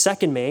 there's the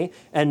second may,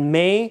 and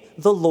may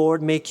the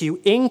Lord make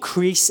you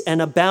increase and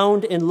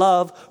abound in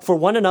love for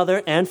one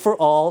another and for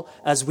all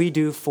as we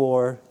do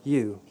for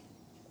you.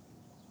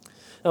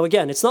 Now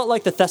again, it's not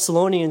like the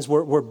Thessalonians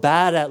were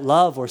bad at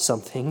love or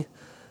something.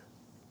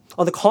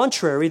 On the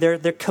contrary, they're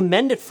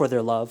commended for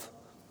their love.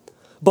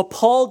 But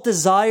Paul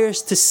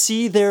desires to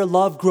see their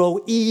love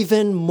grow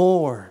even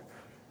more.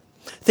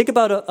 Think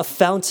about a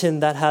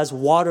fountain that has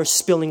water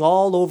spilling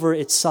all over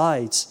its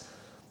sides.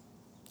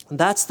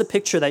 That's the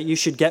picture that you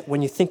should get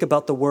when you think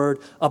about the word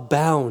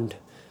abound.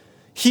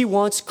 He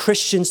wants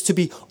Christians to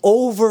be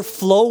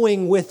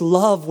overflowing with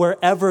love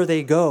wherever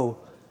they go.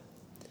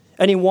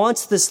 And he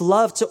wants this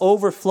love to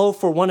overflow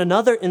for one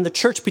another in the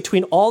church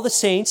between all the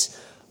saints.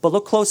 But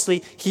look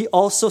closely, he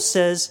also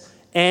says,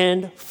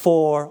 and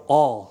for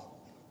all.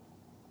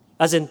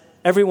 As in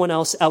everyone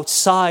else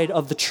outside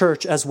of the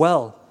church as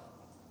well.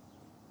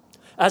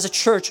 As a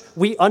church,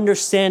 we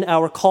understand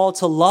our call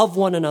to love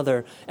one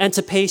another and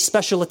to pay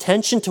special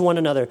attention to one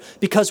another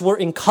because we're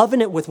in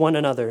covenant with one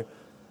another.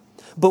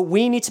 But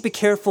we need to be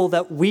careful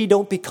that we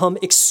don't become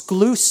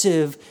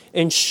exclusive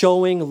in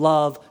showing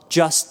love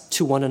just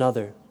to one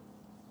another.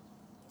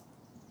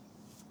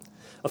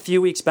 A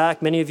few weeks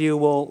back, many of you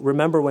will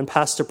remember when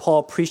Pastor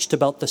Paul preached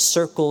about the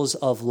circles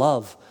of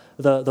love,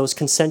 those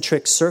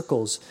concentric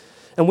circles.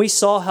 And we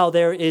saw how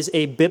there is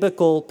a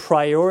biblical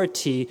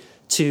priority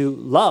to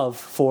love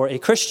for a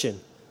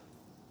Christian.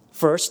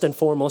 First and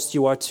foremost,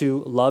 you are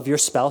to love your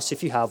spouse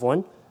if you have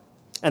one.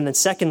 And then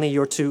secondly,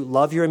 you're to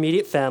love your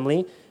immediate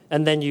family.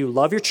 And then you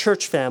love your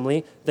church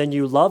family. Then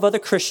you love other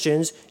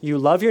Christians. You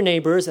love your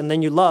neighbors. And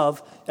then you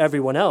love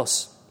everyone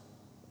else.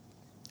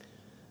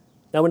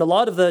 Now, in a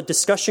lot of the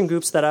discussion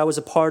groups that I was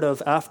a part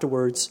of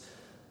afterwards,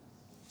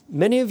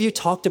 many of you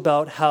talked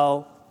about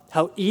how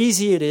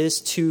easy it is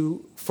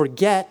to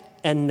forget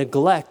and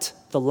neglect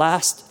the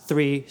last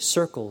three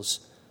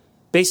circles.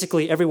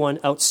 Basically, everyone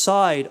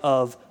outside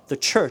of the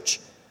church.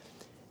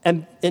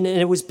 And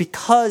it was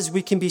because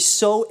we can be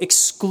so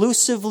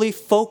exclusively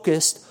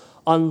focused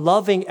on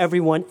loving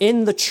everyone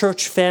in the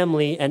church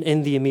family and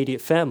in the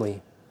immediate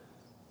family.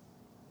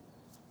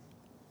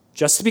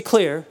 Just to be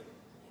clear,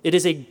 it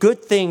is a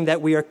good thing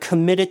that we are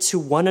committed to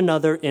one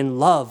another in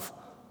love.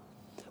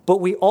 But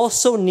we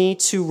also need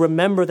to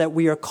remember that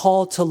we are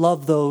called to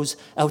love those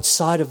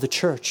outside of the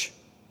church.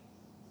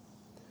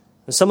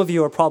 And some of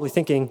you are probably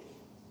thinking,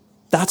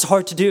 that's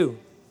hard to do.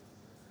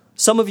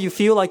 Some of you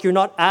feel like you're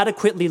not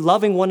adequately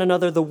loving one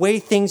another the way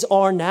things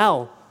are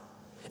now.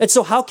 And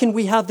so how can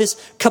we have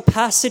this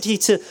capacity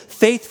to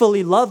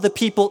faithfully love the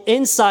people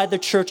inside the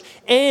church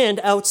and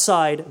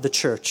outside the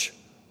church?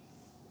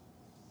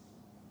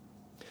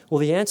 Well,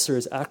 the answer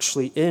is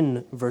actually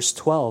in verse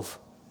 12.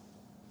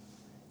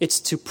 It's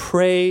to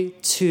pray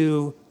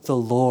to the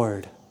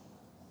Lord.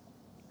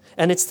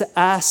 And it's to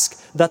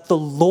ask that the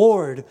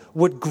Lord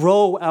would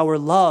grow our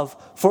love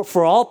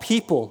for all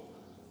people.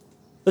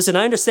 Listen,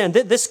 I understand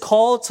that this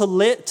call to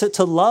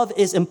love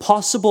is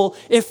impossible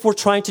if we're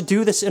trying to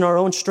do this in our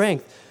own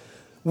strength.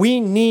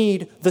 We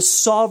need the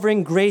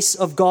sovereign grace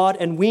of God,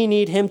 and we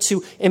need him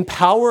to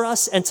empower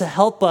us and to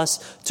help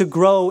us to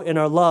grow in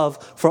our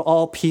love for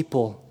all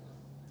people.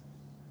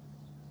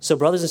 So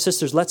brothers and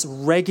sisters, let's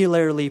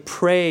regularly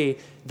pray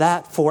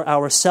that for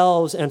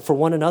ourselves and for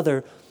one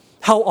another.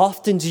 How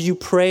often do you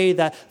pray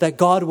that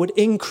God would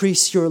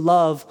increase your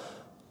love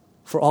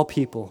for all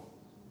people?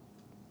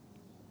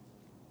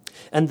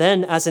 And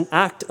then as an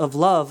act of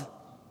love,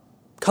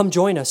 come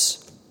join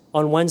us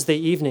on Wednesday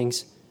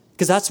evenings,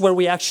 because that's where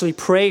we actually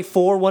pray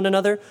for one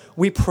another.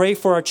 We pray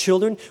for our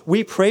children.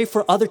 We pray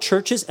for other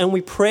churches, and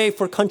we pray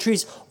for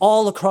countries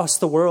all across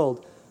the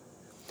world.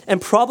 And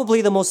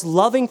probably the most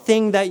loving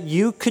thing that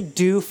you could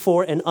do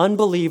for an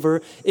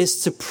unbeliever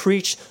is to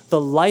preach the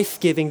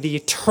life-giving, the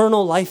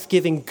eternal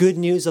life-giving good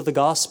news of the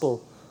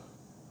gospel.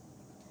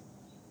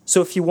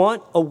 So if you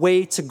want a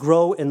way to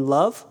grow in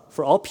love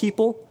for all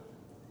people,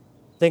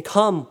 then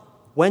come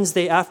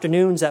Wednesday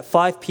afternoons at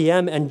 5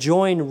 p.m. and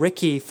join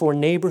Ricky for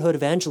neighborhood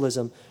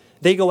evangelism.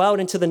 They go out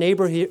into the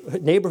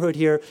neighborhood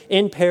here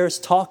in Paris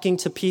talking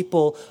to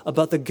people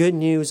about the good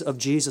news of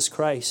Jesus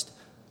Christ.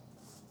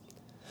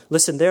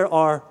 Listen, there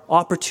are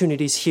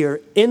opportunities here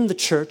in the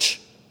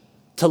church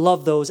to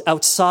love those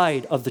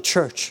outside of the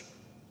church.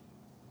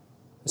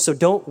 So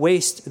don't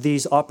waste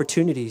these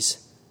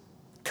opportunities.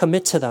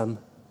 Commit to them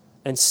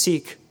and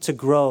seek to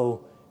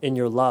grow in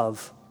your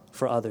love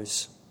for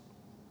others.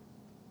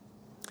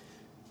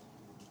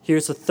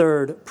 Here's the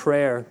third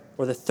prayer,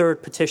 or the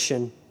third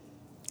petition.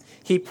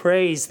 He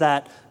prays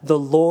that the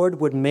Lord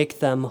would make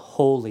them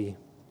holy.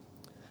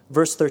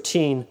 Verse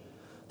 13,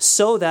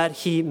 so that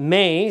he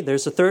may,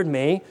 there's a third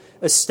may,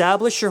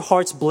 establish your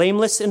hearts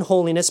blameless in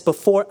holiness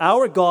before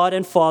our God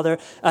and Father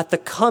at the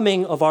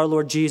coming of our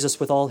Lord Jesus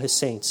with all his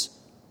saints.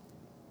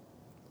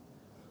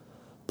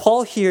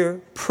 Paul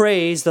here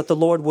prays that the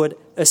Lord would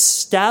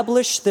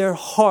establish their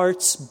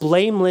hearts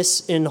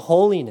blameless in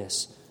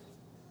holiness.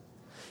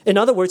 In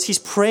other words, he's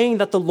praying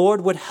that the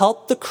Lord would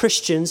help the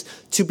Christians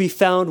to be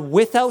found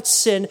without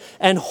sin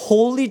and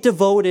wholly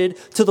devoted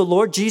to the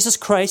Lord Jesus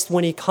Christ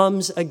when he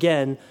comes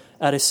again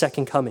at his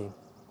second coming.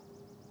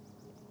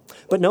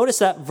 But notice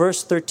that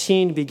verse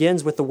 13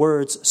 begins with the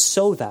words,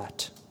 so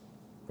that,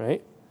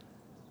 right?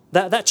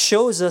 That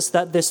shows us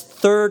that this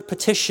third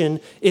petition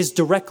is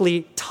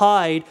directly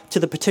tied to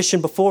the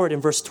petition before it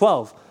in verse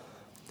 12.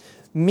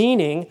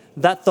 Meaning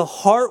that the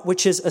heart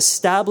which is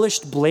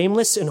established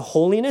blameless in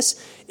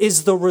holiness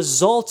is the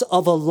result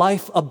of a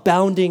life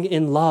abounding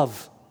in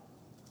love.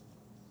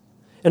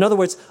 In other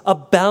words,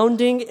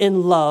 abounding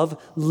in love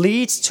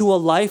leads to a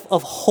life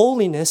of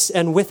holiness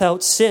and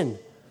without sin.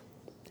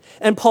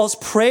 And Paul's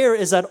prayer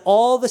is that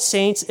all the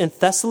saints in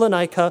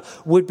Thessalonica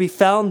would be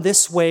found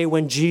this way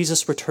when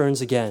Jesus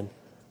returns again.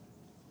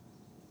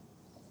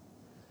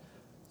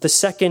 The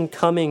second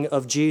coming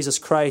of Jesus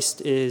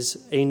Christ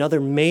is another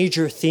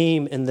major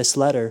theme in this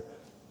letter.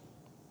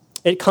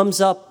 It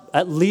comes up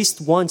at least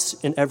once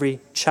in every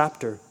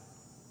chapter.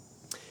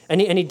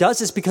 And he does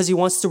this because he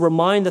wants to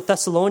remind the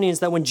Thessalonians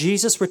that when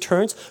Jesus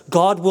returns,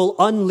 God will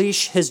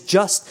unleash his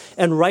just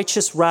and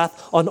righteous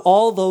wrath on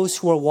all those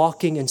who are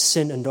walking in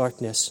sin and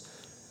darkness.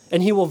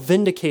 And he will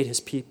vindicate his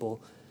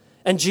people.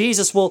 And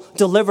Jesus will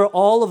deliver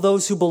all of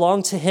those who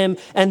belong to him,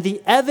 and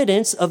the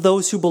evidence of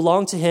those who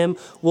belong to him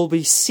will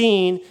be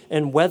seen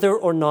in whether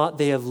or not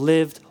they have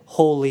lived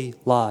holy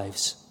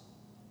lives.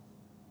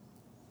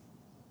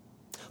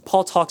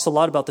 Paul talks a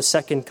lot about the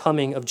second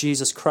coming of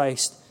Jesus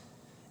Christ.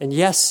 And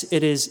yes,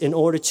 it is in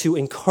order to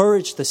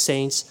encourage the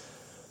saints,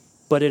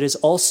 but it is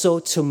also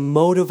to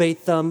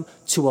motivate them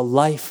to a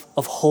life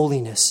of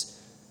holiness.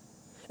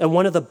 And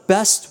one of the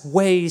best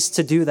ways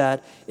to do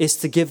that is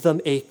to give them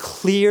a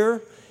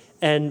clear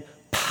and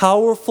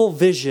powerful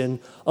vision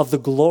of the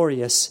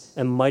glorious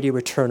and mighty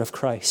return of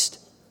Christ.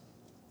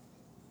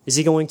 Is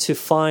he going to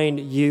find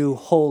you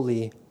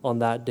holy on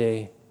that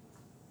day?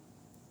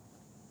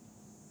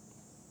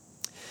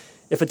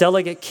 If a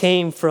delegate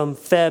came from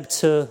Feb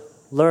to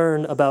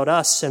learn about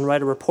us and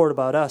write a report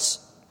about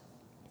us,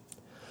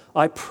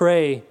 I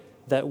pray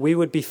that we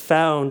would be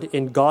found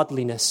in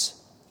godliness,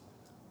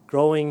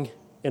 growing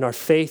in our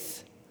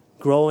faith,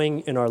 growing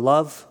in our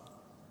love,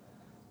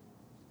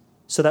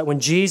 so that when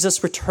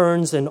Jesus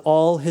returns in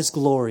all his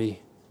glory,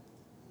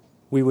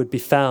 we would be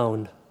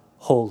found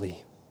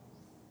holy.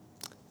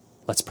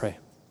 Let's pray.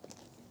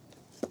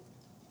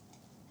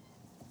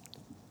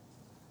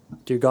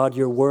 Dear God,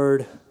 your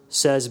word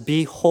says,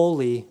 be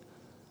holy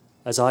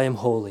as I am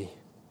holy.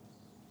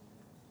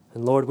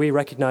 And Lord, we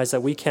recognize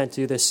that we can't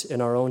do this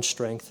in our own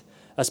strength.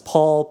 As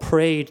Paul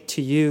prayed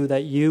to you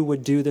that you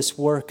would do this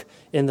work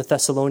in the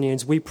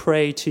Thessalonians, we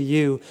pray to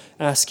you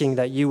asking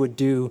that you would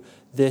do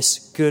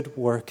this good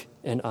work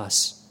in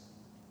us.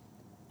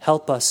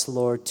 Help us,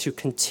 Lord, to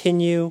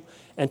continue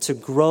and to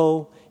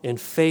grow in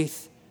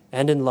faith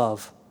and in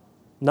love.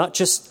 Not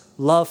just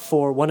love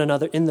for one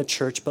another in the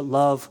church, but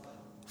love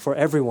for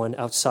everyone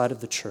outside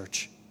of the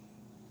church.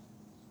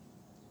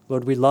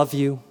 Lord, we love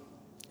you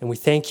and we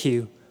thank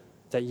you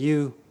that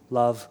you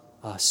love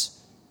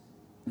us.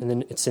 And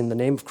then it's in the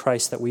name of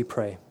Christ that we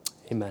pray.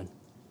 Amen.